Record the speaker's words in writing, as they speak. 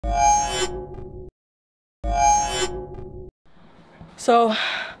So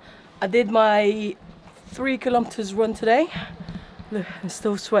I did my 3 kilometers run today. Look, I'm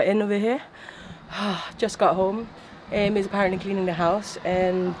still sweating over here. Just got home. Em is apparently cleaning the house,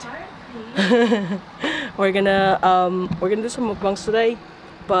 and we're gonna do some mukbangs today.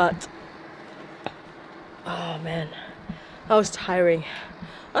 But oh man, that was tiring.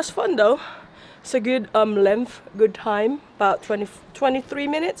 That's fun though. It's a good length, good time, about 23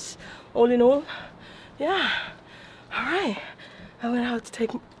 minutes all in all. Yeah. All right. I'm gonna have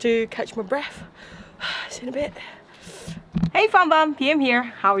to catch my breath. See you in a bit. Hey Fambam, PM here.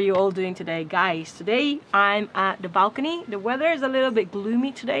 How are you all doing today, guys? Today I'm at the balcony. The weather is a little bit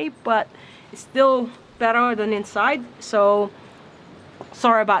gloomy today, but it's still better than inside. So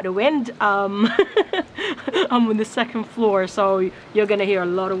sorry about the wind. I'm on the second floor, so you're gonna hear a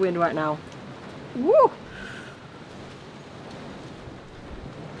lot of wind right now. Woo!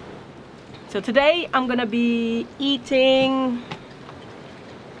 So today I'm gonna be eating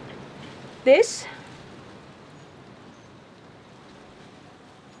this.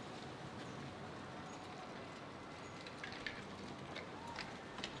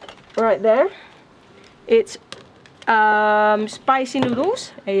 Right there. It's spicy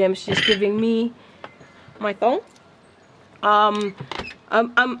noodles. AM's just giving me my thong. I'm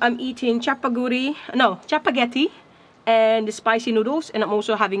eating chapaghetti and the spicy noodles, and I'm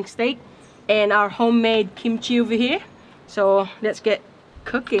also having steak and our homemade kimchi over here. So let's get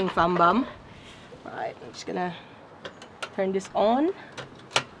cooking, Fambam. Right, I'm just gonna turn this on.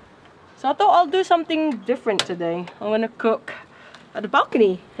 So I thought I'll do something different today. I'm gonna cook at the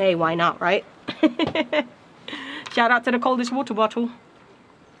balcony. Hey, why not, right? Shout out to the coldest water bottle.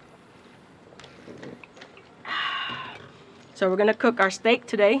 So we're gonna cook our steak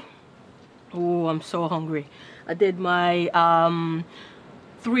today. Oh, I'm so hungry. I did my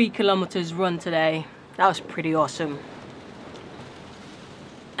 3 kilometers run today. That was pretty awesome.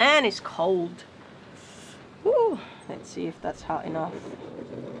 And it's cold. Woo. Let's see if that's hot enough.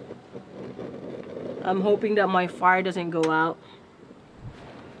 I'm hoping that my fire doesn't go out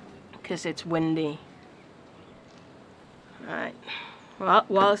because it's windy. Alright. Well,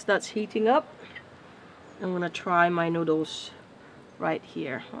 whilst that's heating up, I'm gonna try my noodles right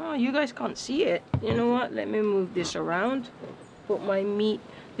here. Oh, you guys can't see it. You know what? Let me move this around. Put my meat.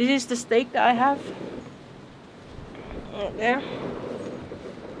 This is the steak that I have. Right there.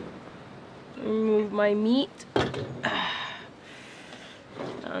 Remove my meat.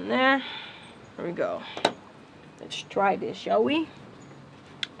 Down there. There we go. Let's try this, shall we?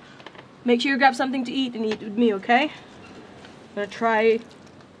 Make sure you grab something to eat and eat with me, okay? I'm gonna try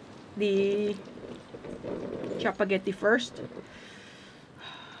the chapaghetti first.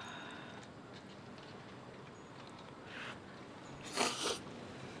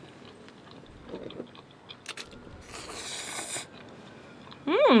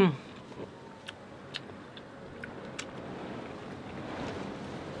 Mmm.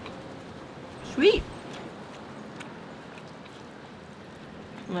 Sweet.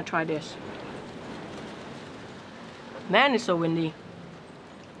 I'm gonna try this. Man, it's so windy.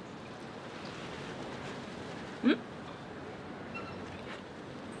 Mm.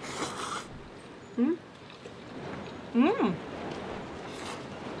 Mm. Mm.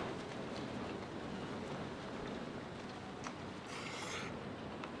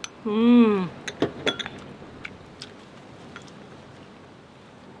 Mmm.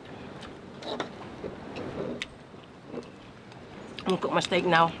 I'm gonna cook my steak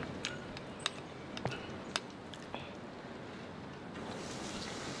now.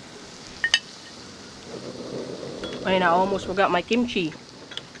 And I almost forgot my kimchi.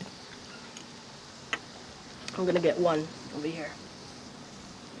 I'm gonna get one over here.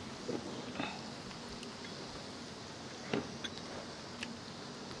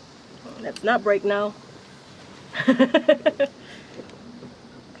 Let's not break now.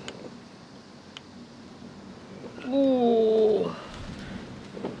 Ooh.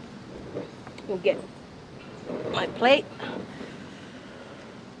 We'll get my plate.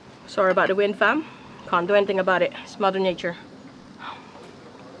 Sorry about the wind, fam. Can't do anything about it. It's Mother Nature.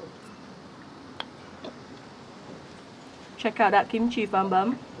 Check out that kimchi,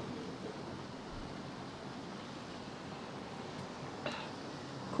 Fambam.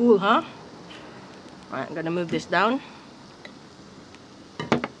 Cool, huh? Alright, I'm gonna move this down.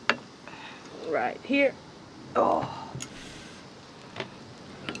 Right here. Oh.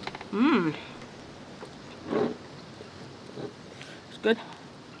 Mmm. It's good.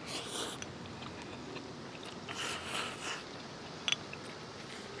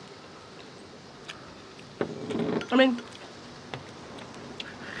 I mean,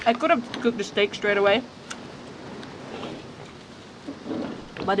 I could have cooked the steak straight away,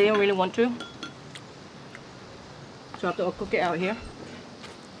 but they don't really want to. So I have to cook it out here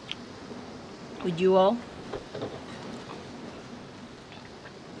with you all.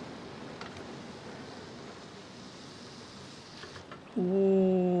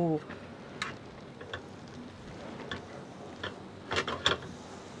 Ooh.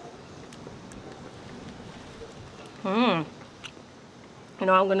 You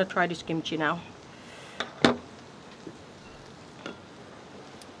know, I'm gonna try this kimchi now.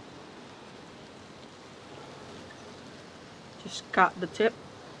 Just cut the tip.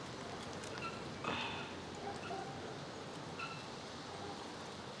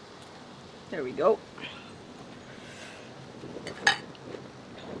 There we go.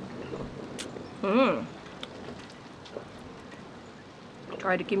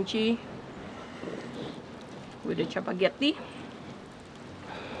 Try the kimchi with the spaghetti.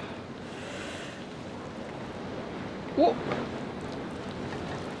 Whoa.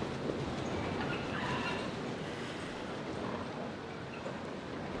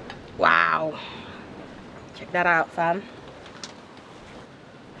 Wow. Check that out, fam.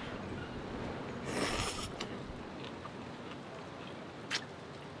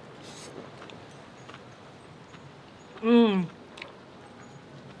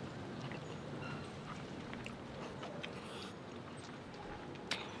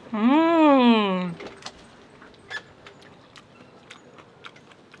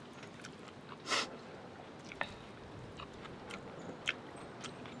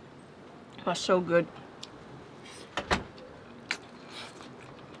 That's so good.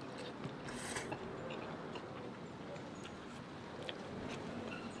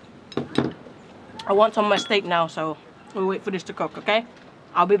 I want some of my steak now, so we'll wait for this to cook, okay?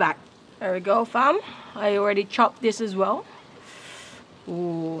 I'll be back. There we go, fam. I already chopped this as well.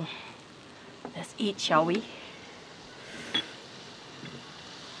 Ooh. Let's eat, shall we?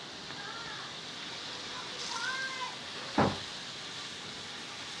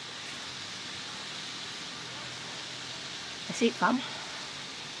 Let's eat, fam.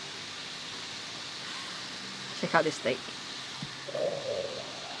 Check out this steak.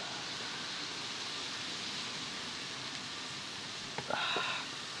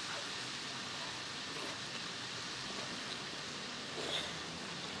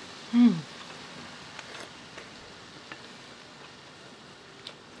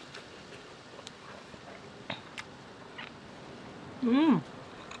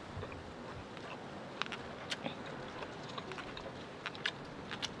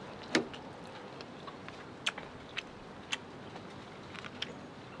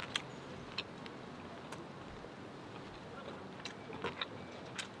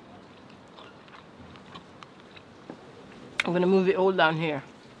 I'm gonna move it all down here.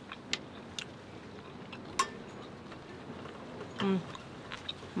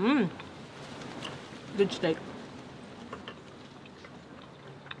 Good steak.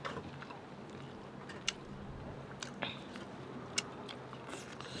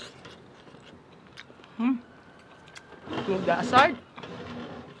 Move that aside.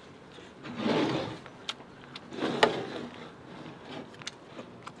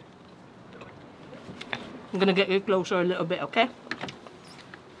 I'm gonna get you closer a little bit, okay?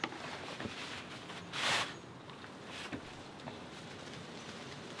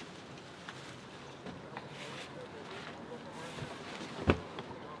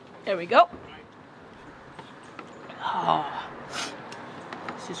 There we go. Oh,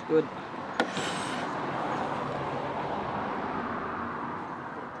 this is good.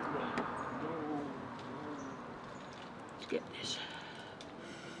 Let's get this.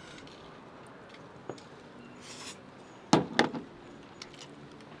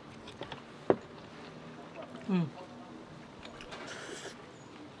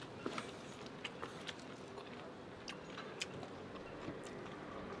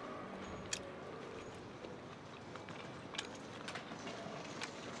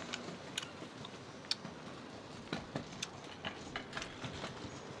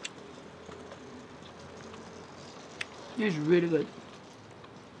 This is really good.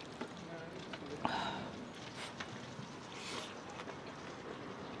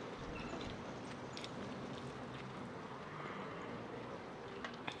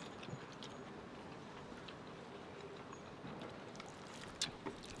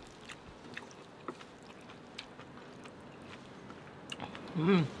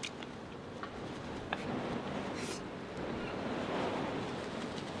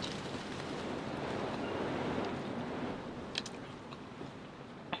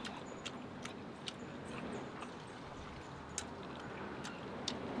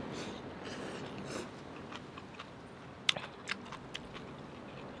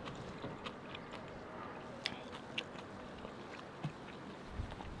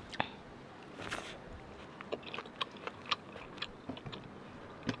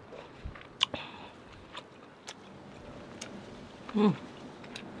 Mm.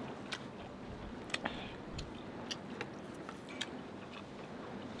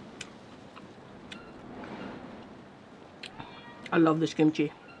 I love this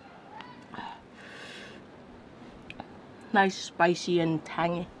kimchi. Nice, spicy and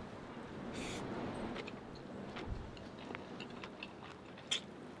tangy.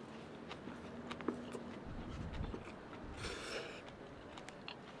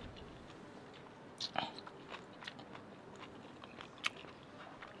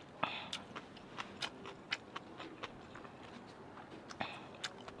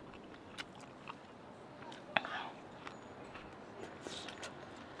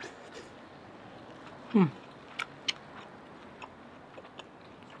 Hmm.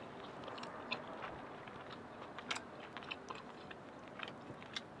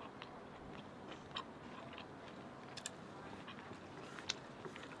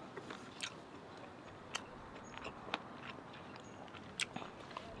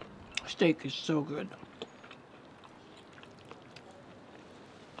 Steak is so good.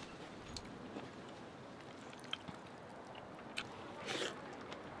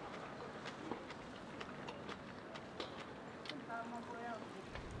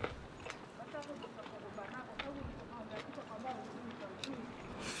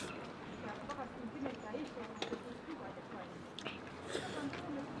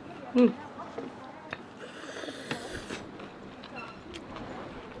 Mm.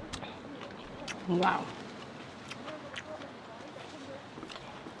 Wow.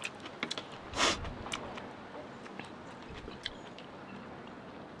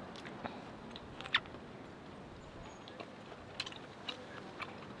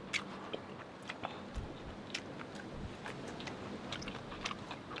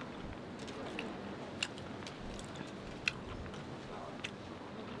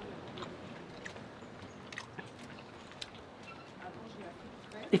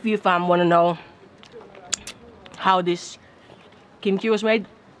 If you want to know how this kimchi was made,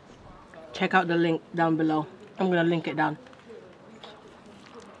 check out the link down below. I'm gonna link it down.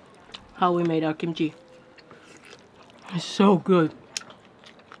 How we made our kimchi. It's so good.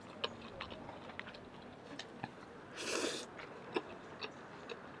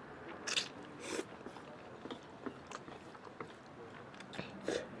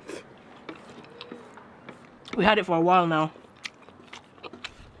 We had it for a while now.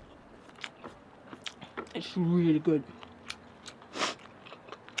 It's really good.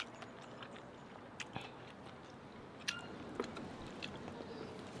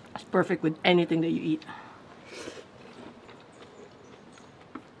 It's perfect with anything that you eat.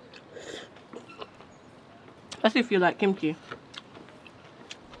 Especially if you like kimchi.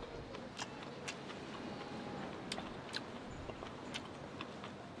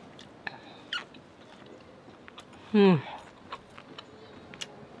 Hmm.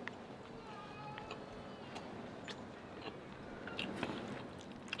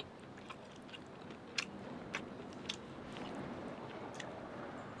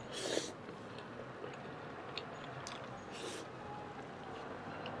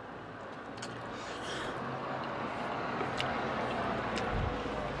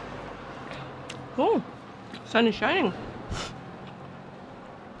 Oh, sun is shining.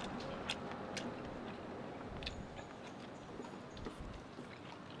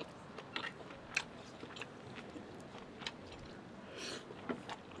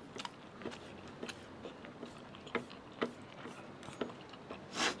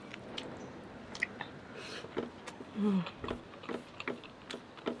 Mm.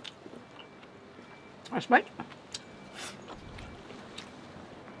 That's right.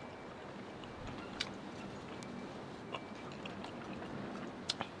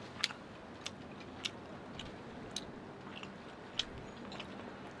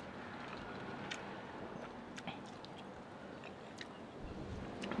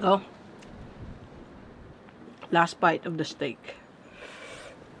 Go. Last bite of the steak.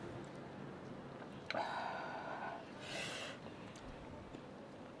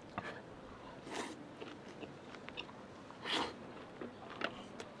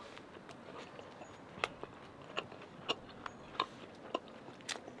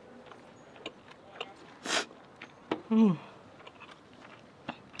 Mm.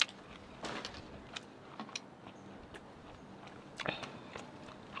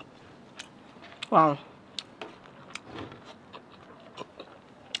 Wow.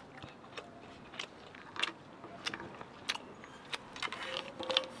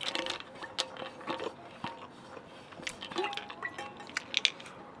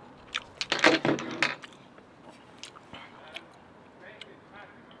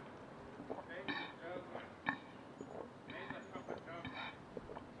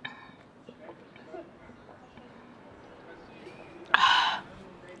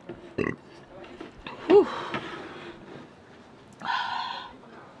 Whew.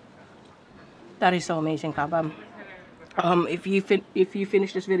 That is so amazing, kabam. If you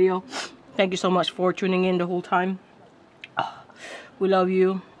finish this video, thank you so much for tuning in the whole time. We love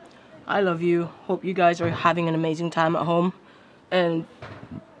you. I love you. Hope you guys are having an amazing time at home and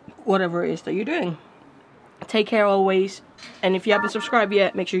whatever it is that you're doing. Take care always. And if you haven't subscribed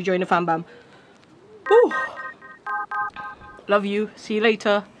yet, make sure you join the fam bam. Woo. Love you. See you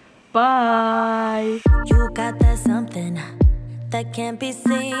later. Bye. You got that something that can't be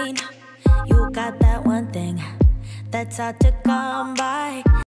seen. You got that one thing that's hard to come by.